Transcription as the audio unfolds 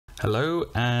Hello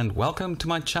and welcome to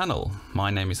my channel. My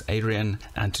name is Adriaan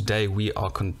and today we are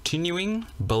continuing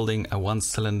building a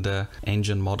one-cylinder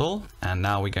engine model, and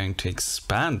now we're going to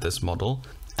expand this model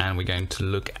and we're going to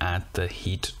look at the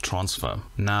heat transfer.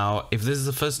 Now, if this is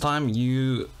the first time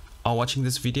you are watching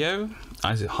this video,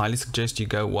 I highly suggest you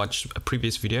go watch a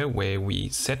previous video where we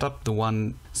set up the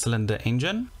one-cylinder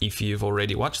engine. If you've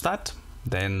already watched that,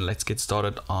 then let's get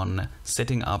started on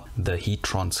setting up the heat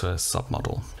transfer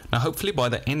submodel. Now, hopefully by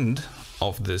the end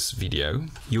of this video,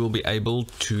 you will be able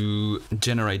to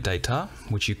generate data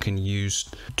which you can use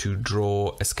to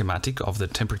draw a schematic of the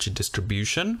temperature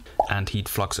distribution and heat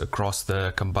flux across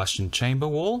the combustion chamber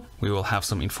wall. We will have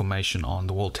some information on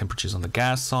the wall temperatures on the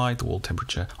gas side, the wall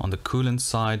temperature on the coolant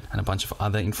side, and a bunch of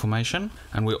other information.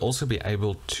 And we'll also be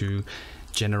able to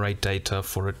generate data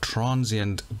for a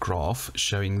transient graph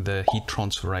showing the heat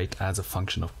transfer rate as a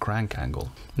function of crank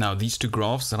angle. Now, these two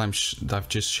graphs that I've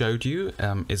just showed you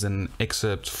is an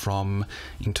excerpt from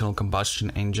Internal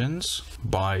Combustion Engines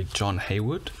by John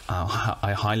Haywood.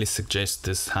 I highly suggest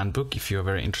this handbook if you're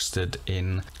very interested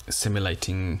in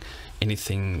simulating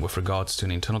anything with regards to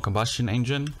an internal combustion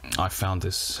engine. I found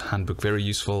this handbook very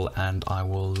useful and I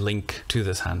will link to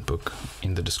this handbook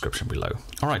in the description below.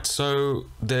 All right, so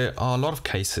there are a lot of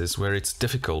cases where it's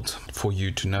difficult for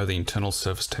you to know the internal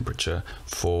surface temperature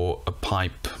for a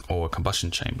pipe or a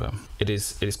combustion chamber. It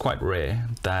is quite rare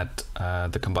that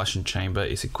the combustion chamber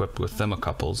is equipped with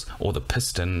thermocouples or the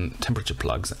piston temperature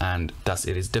plugs, and thus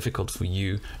it is difficult for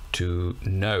you to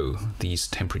know these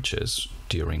temperatures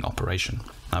during operation.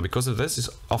 Now, because of this, it's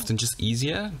often just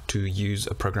easier to use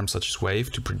a program such as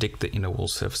WAVE to predict the inner wall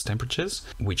surface temperatures,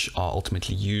 which are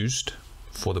ultimately used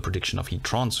for the prediction of heat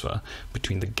transfer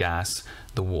between the gas,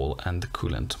 the wall, and the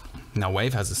coolant. Now,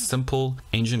 WAVE has a simple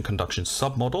engine conduction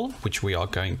submodel, which we are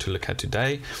going to look at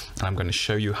today, and I'm going to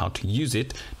show you how to use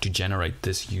it to generate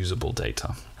this usable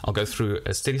data. I'll go through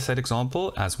a steady state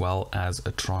example as well as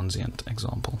a transient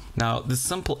example. Now, this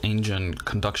simple engine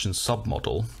conduction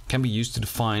submodel can be used to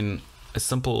define a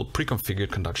simple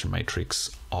pre-configured conduction matrix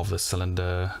of the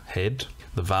cylinder head,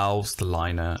 the valves, the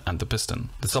liner, and the piston.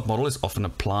 The submodel is often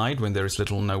applied when there is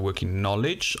little or no working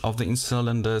knowledge of the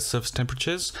in-cylinder surface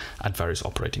temperatures at various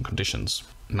operating conditions.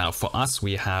 Now, for us,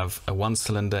 we have a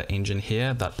one-cylinder engine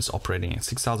here that is operating at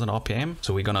 6,000 RPM.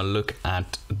 So we're going to look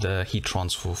at the heat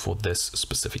transfer for this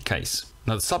specific case.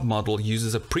 Now, the submodel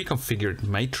uses a pre-configured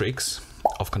matrix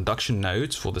of conduction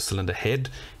nodes for the cylinder head,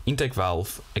 intake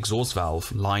valve, exhaust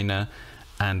valve, liner,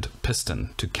 and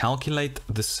piston to calculate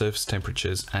the surface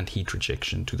temperatures and heat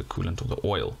rejection to the coolant or the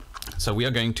oil. So we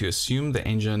are going to assume the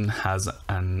engine has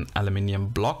an aluminium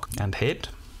block and head.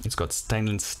 It's got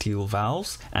stainless steel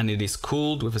valves, and it is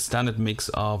cooled with a standard mix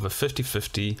of a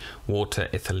 50-50 water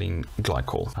ethylene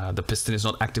glycol. The piston is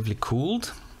not actively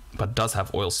cooled, but does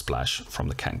have oil splash from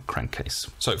the crankcase.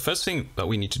 So first thing that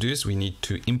we need to do is we need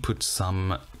to input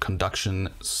some conduction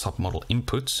submodel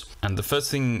inputs. And the first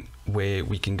thing where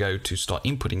we can go to start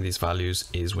inputting these values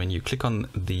is when you click on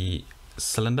the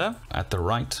cylinder at the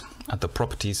right, at the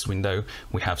properties window,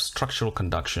 we have structural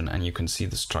conduction, and you can see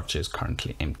the structure is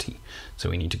currently empty. So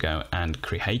we need to go and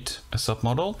create a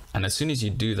submodel. And as soon as you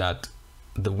do that,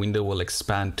 the window will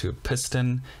expand to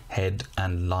piston, head,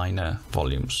 and liner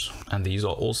volumes. And these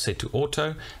are all set to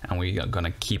auto, and we are going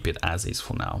to keep it as is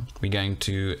for now. We're going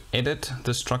to edit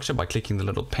the structure by clicking the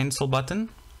little pencil button,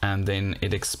 and then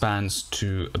it expands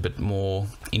to a bit more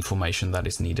information that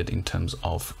is needed in terms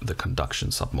of the conduction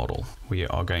submodel. We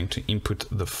are going to input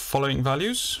the following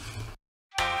values.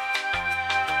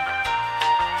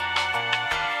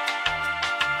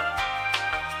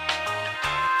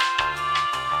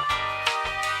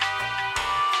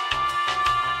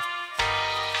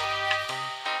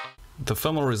 The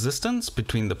thermal resistance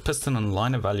between the piston and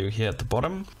liner value here at the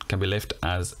bottom can be left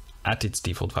as at its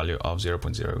default value of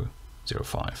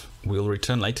 0.005. We'll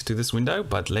return later to this window,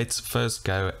 but let's first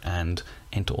go and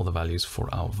enter all the values for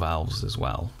our valves as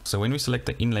well. So when we select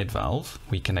the inlet valve,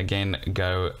 we can again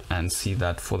go and see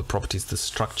that for the properties, the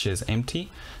structure is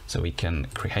empty. So we can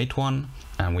create one,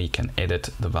 and we can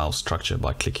edit the valve structure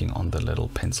by clicking on the little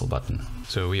pencil button.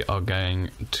 So we are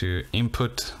going to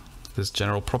input this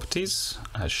general properties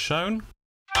as shown.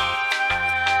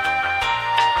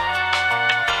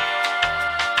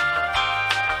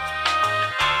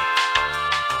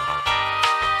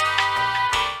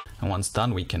 And once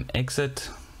done, we can exit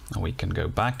and we can go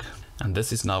back. And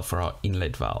this is now for our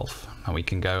inlet valve. Now we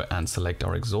can go and select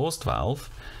our exhaust valve,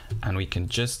 and we can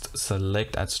just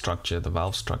select at structure, the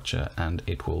valve structure, and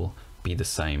it will be the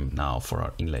same now for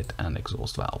our inlet and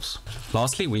exhaust valves.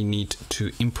 Lastly, we need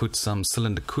to input some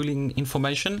cylinder cooling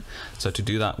information. So to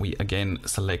do that, we again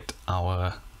select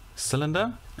our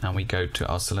cylinder, and we go to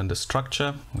our cylinder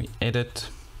structure, we edit,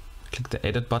 click the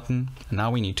edit button, and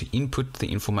now we need to input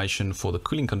the information for the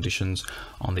cooling conditions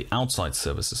on the outside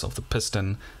surfaces of the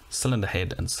piston, cylinder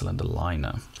head and cylinder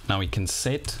liner. Now we can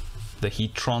set the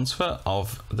heat transfer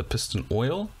of the piston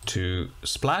oil to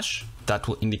splash. That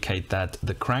will indicate that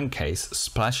the crankcase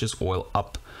splashes oil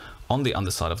up on the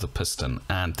underside of the piston,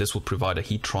 and this will provide a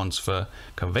heat transfer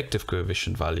convective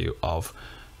coefficient value of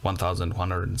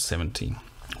 1170.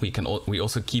 We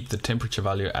also keep the temperature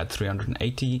value at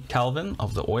 380 Kelvin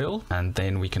of the oil, and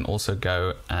then we can also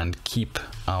go and keep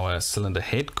our cylinder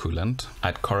head coolant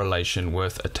at correlation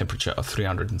with a temperature of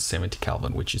 370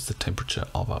 Kelvin, which is the temperature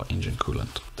of our engine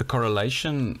coolant. The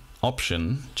correlation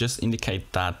option just indicates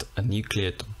that a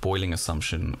nucleate boiling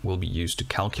assumption will be used to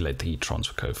calculate the heat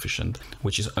transfer coefficient,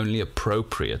 which is only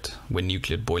appropriate when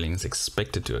nucleate boiling is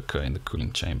expected to occur in the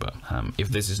cooling chamber. If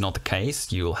this is not the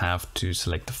case, you will have to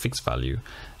select a fixed value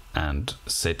and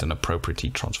set an appropriate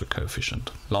heat transfer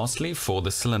coefficient. Lastly, for the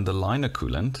cylinder liner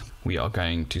coolant, we are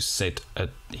going to set a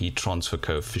heat transfer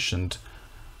coefficient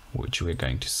which we're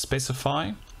going to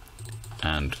specify,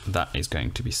 and that is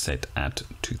going to be set at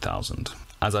 2000.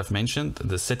 As I've mentioned,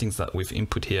 the settings that we've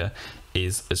input here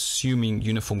is assuming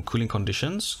uniform cooling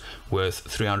conditions with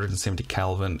 370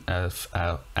 Kelvin as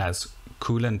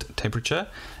coolant temperature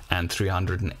and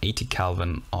 380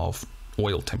 Kelvin of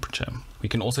oil temperature. We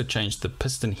can also change the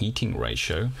piston heating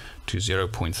ratio to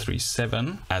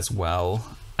 0.37 as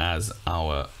well as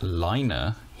our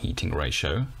liner heating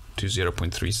ratio to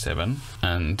 0.37,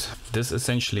 and this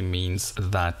essentially means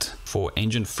that for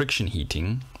engine friction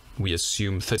heating, we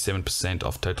assume 37%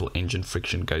 of total engine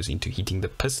friction goes into heating the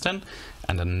piston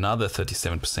and another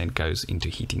 37% goes into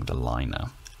heating the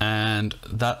liner. And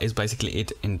that is basically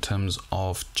it in terms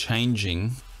of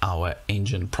changing our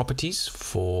engine properties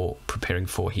for preparing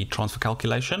for heat transfer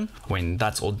calculation. When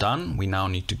that's all done, we now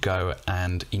need to go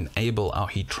and enable our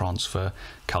heat transfer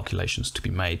calculations to be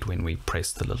made when we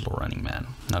press the little running man.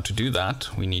 Now to do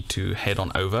that, we need to head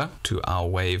on over to our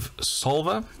wave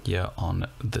solver here on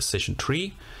the session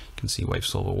tree. You can see wave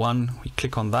solver 1, we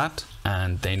click on that,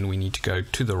 and then we need to go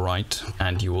to the right,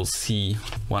 and you will see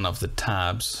one of the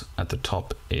tabs at the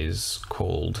top is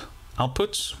called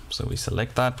outputs. So we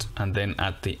select that, and then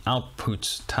at the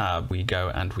outputs tab, we go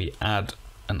and we add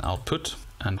an output,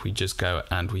 and we just go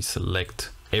and we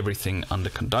select everything under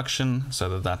conduction so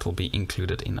that that will be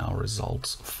included in our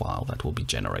results file that will be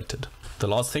generated. The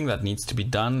last thing that needs to be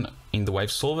done in the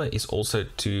wave solver is also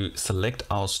to select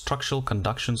our structural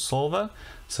conduction solver.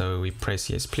 So we press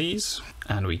yes please,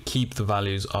 and we keep the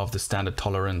values of the standard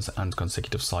tolerance and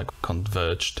consecutive cycle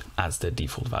converged as their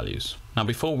default values. Now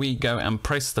before we go and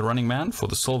press the running man for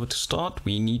the solver to start,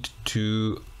 we need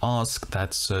to ask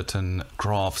that certain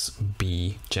graphs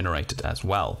be generated as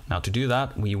well. Now to do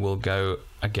that, we will go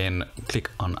again, click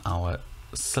on our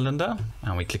cylinder,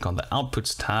 and we click on the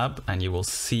outputs tab, and you will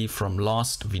see from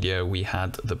last video we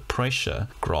had the pressure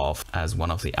graph as one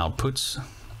of the outputs,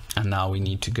 and now we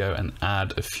need to go and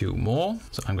add a few more.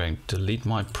 So I'm going to delete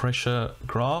my pressure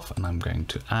graph, and I'm going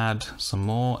to add some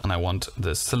more, and I want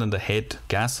the cylinder head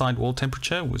gas side wall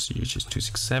temperature, which is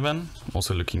 267. I'm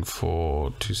also looking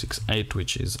for 268,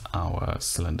 which is our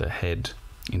cylinder head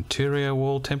interior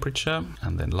wall temperature,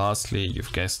 and then lastly,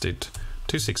 you've guessed it,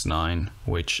 269,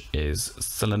 which is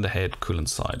cylinder head coolant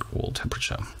side wall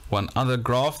temperature. One other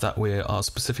graph that we are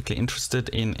specifically interested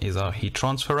in is our heat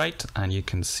transfer rate, and you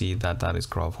can see that that is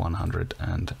graph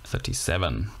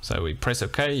 137. So we press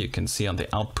OK. You can see on the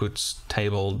outputs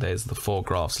table there's the 4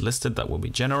 graphs listed that will be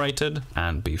generated,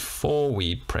 and before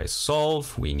we press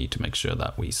solve we need to make sure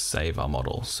that we save our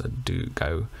model. So do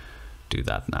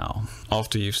that now.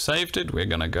 After you've saved it, we're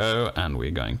going to go and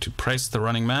we're going to press the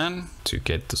running man to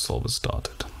get the solver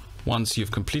started. Once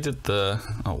you've completed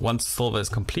once solver is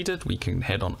completed, we can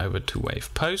head on over to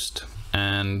wave post,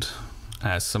 and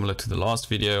as similar to the last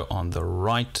video, on the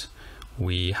right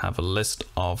we have a list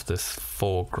of the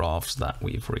 4 graphs that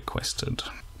we've requested.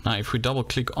 Now if we double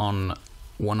click on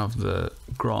one of the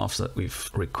graphs that we've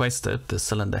requested, the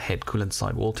cylinder head coolant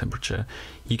side wall temperature,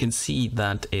 you can see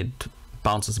that it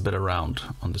bounces a bit around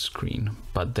on the screen,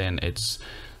 but then it's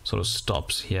sort of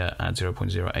stops here at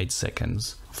 0.08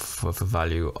 seconds with a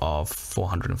value of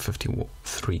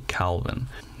 453 Kelvin.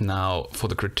 Now for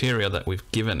the criteria that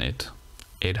we've given it,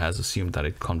 it has assumed that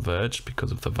it converged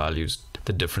because of the values.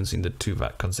 The difference in the 2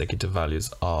 consecutive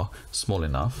values are small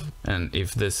enough, and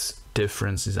if this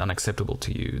difference is unacceptable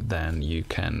to you, then you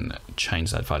can change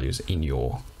that values in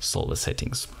your solver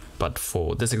settings. But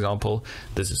for this example,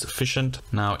 this is sufficient.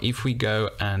 Now, if we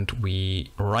go and we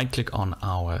right click on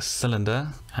our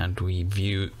cylinder and we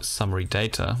view summary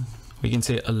data, we can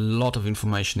see a lot of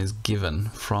information is given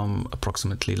from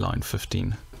approximately line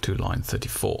 15 to line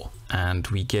 34, and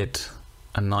we get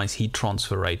a nice heat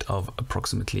transfer rate of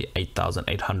approximately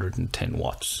 8,810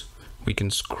 watts. We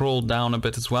can scroll down a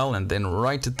bit as well, and then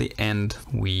right at the end,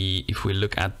 if we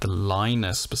look at the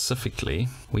liner specifically,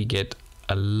 we get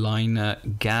a liner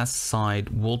gas side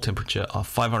wall temperature of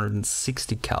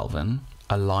 560 Kelvin,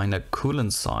 a liner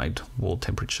coolant side wall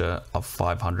temperature of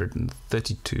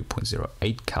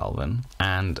 532.08 Kelvin,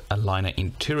 and a liner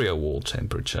interior wall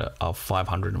temperature of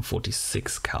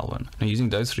 546 Kelvin. Now, using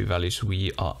those three values,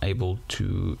 we are able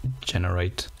to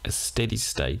generate a steady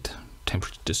state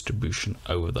temperature distribution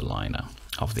over the liner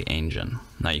of the engine.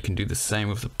 Now, you can do the same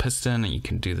with the piston, and you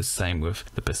can do the same with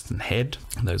the piston head.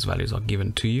 Those values are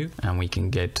given to you, and we can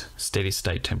get steady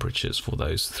state temperatures for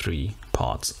those three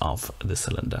parts of the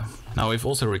cylinder. Now, we've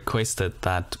also requested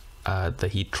that the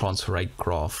heat transfer rate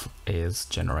graph is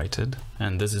generated,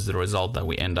 and this is the result that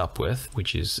we end up with,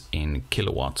 which is in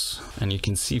kilowatts. And you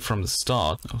can see from the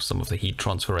start, some of the heat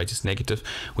transfer rate is negative,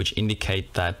 which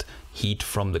indicate that heat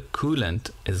from the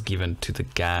coolant is given to the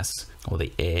gas or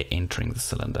the air entering the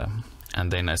cylinder.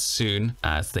 And then as soon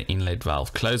as the inlet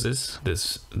valve closes,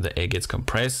 the air gets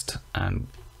compressed and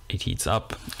it heats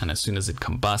up, and as soon as it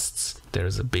combusts, there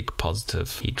is a big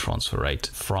positive heat transfer rate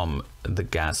from the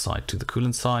gas side to the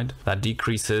coolant side. That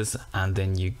decreases, and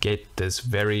then you get this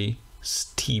very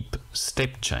steep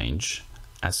step change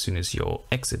as soon as your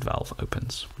exit valve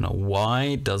opens. Now,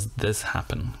 why does this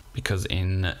happen? Because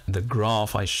in the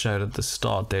graph I showed at the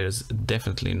start, there's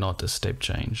definitely not a step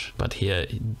change, but here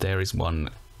there is one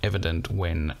evident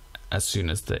as soon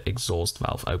as the exhaust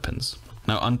valve opens.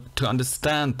 Now, to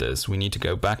understand this, we need to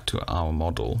go back to our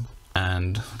model,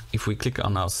 and if we click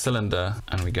on our cylinder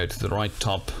and we go to the right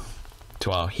top to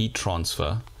our heat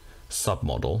transfer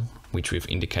submodel, which we've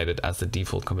indicated as the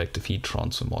default convective heat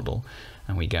transfer model,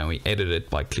 and we go and we edit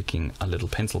it by clicking a little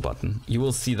pencil button, you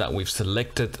will see that we've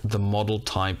selected the model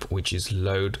type, which is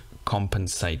load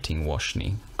compensating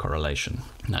Woschni correlation.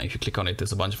 Now, if you click on it,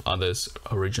 there's a bunch of others: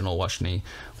 original Woschni,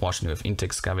 Woschni with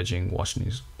intake scavenging,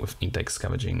 Woschni with intake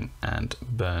scavenging and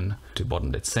burn to bottom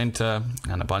dead center,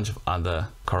 and a bunch of other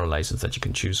correlations that you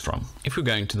can choose from. If we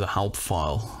go into the help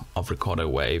file of Ricardo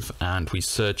WAVE and we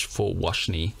search for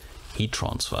Woschni heat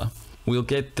transfer, we'll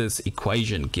get this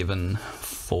equation given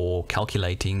for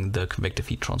calculating the convective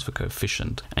heat transfer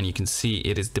coefficient, and you can see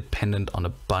it is dependent on a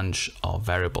bunch of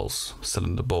variables: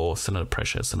 cylinder bore, cylinder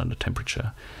pressure, cylinder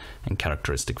temperature, and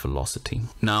characteristic velocity.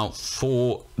 Now,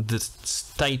 for the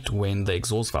state when the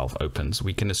exhaust valve opens,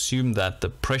 we can assume that the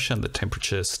pressure and the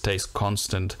temperature stays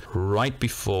constant right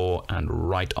before and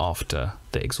right after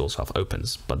the exhaust valve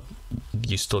opens, but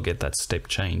you still get that step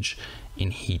change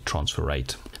in heat transfer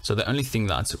rate. So the only thing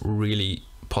that's really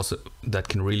that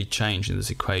can really change in this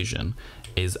equation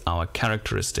is our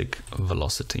characteristic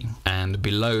velocity. And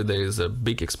below there is a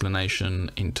big explanation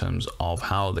in terms of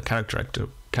how the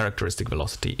characteristic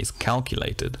velocity is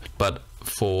calculated. But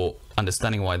for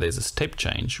understanding why there's a step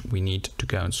change, we need to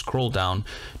go and scroll down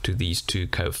to these two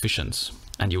coefficients.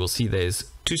 And you will see there's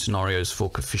two scenarios for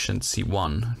coefficient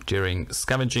C1 during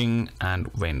scavenging and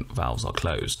when valves are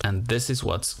closed. And this is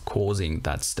what's causing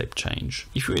that step change.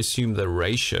 If we assume the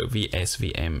ratio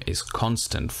VS/VM is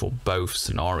constant for both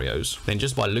scenarios, then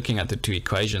just by looking at the two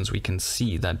equations, we can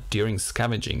see that during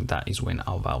scavenging, that is when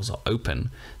our valves are open,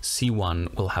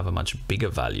 C1 will have a much bigger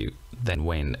value than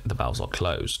when the valves are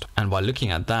closed. And by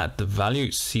looking at that, the value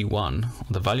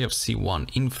of C1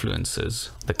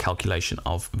 influences the calculation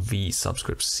of V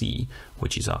subscript C,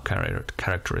 which is our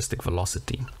characteristic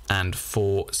velocity. And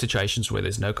for situations where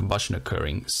there's no combustion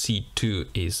occurring, C2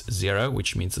 is 0,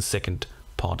 which means the second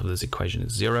part of this equation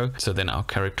is 0. So then our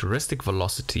characteristic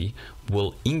velocity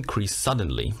will increase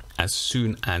suddenly as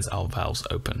soon as our valves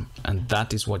open. And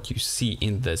that is what you see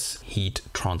in this heat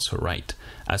transfer rate.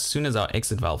 As soon as our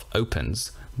exit valve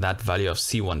opens, that value of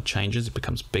C1 changes, it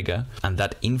becomes bigger, and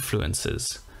that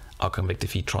influences our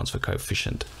convective heat transfer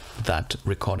coefficient that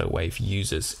Ricardo WAVE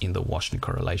uses in the Woschni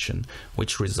correlation,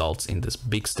 which results in this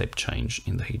big step change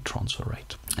in the heat transfer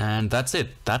rate. And that's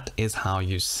it. That is how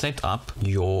you set up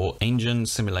your engine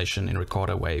simulation in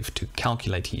Ricardo WAVE to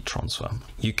calculate heat transfer.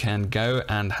 You can go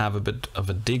and have a bit of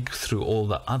a dig through all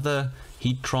the other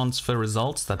heat transfer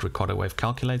results that Ricardo WAVE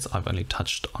calculates. I've only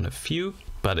touched on a few,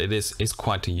 but it is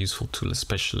quite a useful tool,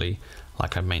 especially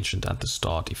like I mentioned at the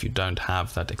start. If you don't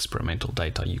have that experimental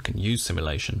data, you can use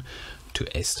simulation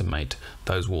to estimate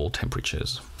those wall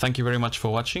temperatures. Thank you very much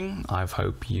for watching. I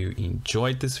hope you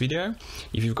enjoyed this video.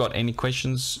 If you've got any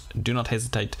questions, do not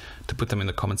hesitate to put them in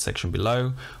the comment section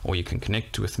below, or you can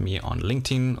connect with me on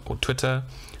LinkedIn or Twitter.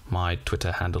 My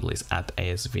Twitter handle is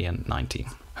 @ASVN90.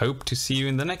 Hope to see you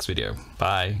in the next video.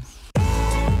 Bye.